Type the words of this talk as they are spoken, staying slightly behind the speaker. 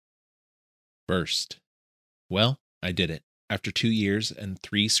Burst. Well, I did it. After 2 years and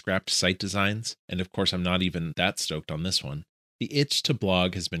 3 scrapped site designs, and of course I'm not even that stoked on this one, the itch to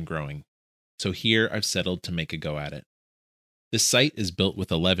blog has been growing. So here I've settled to make a go at it. This site is built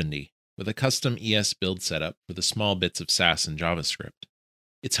with Eleventy, with a custom ES build setup for the small bits of Sass and JavaScript.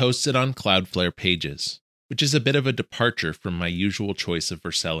 It's hosted on Cloudflare Pages, which is a bit of a departure from my usual choice of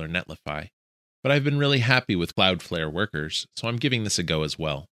Vercel or Netlify. But I've been really happy with Cloudflare Workers, so I'm giving this a go as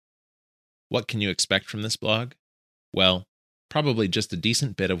well. What can you expect from this blog? Well, probably just a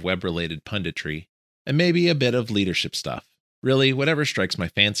decent bit of web-related punditry, and maybe a bit of leadership stuff. Really, whatever strikes my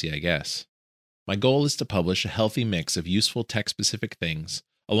fancy, I guess. My goal is to publish a healthy mix of useful tech-specific things,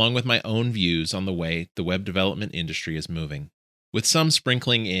 along with my own views on the way the web development industry is moving, with some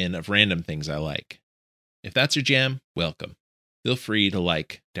sprinkling in of random things I like. If that's your jam, welcome. Feel free to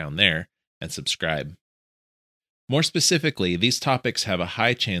like down there and subscribe. More specifically, these topics have a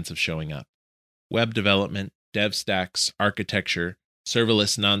high chance of showing up. Web development, dev stacks, architecture,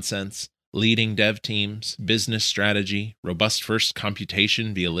 serverless nonsense, leading dev teams, business strategy, robust first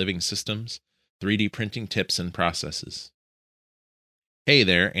computation via living systems, 3D printing tips and processes. Hey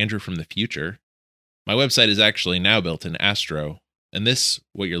there, Andrew from the future. My website is actually now built in Astro, and this,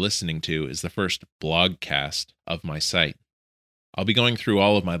 what you're listening to, is the first blogcast of my site. I'll be going through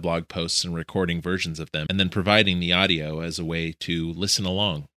all of my blog posts and recording versions of them, and then providing the audio as a way to listen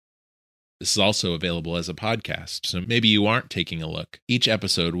along. This is also available as a podcast, so maybe you aren't taking a look. Each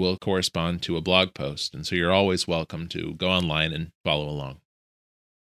episode will correspond to a blog post, and so you're always welcome to go online and follow along.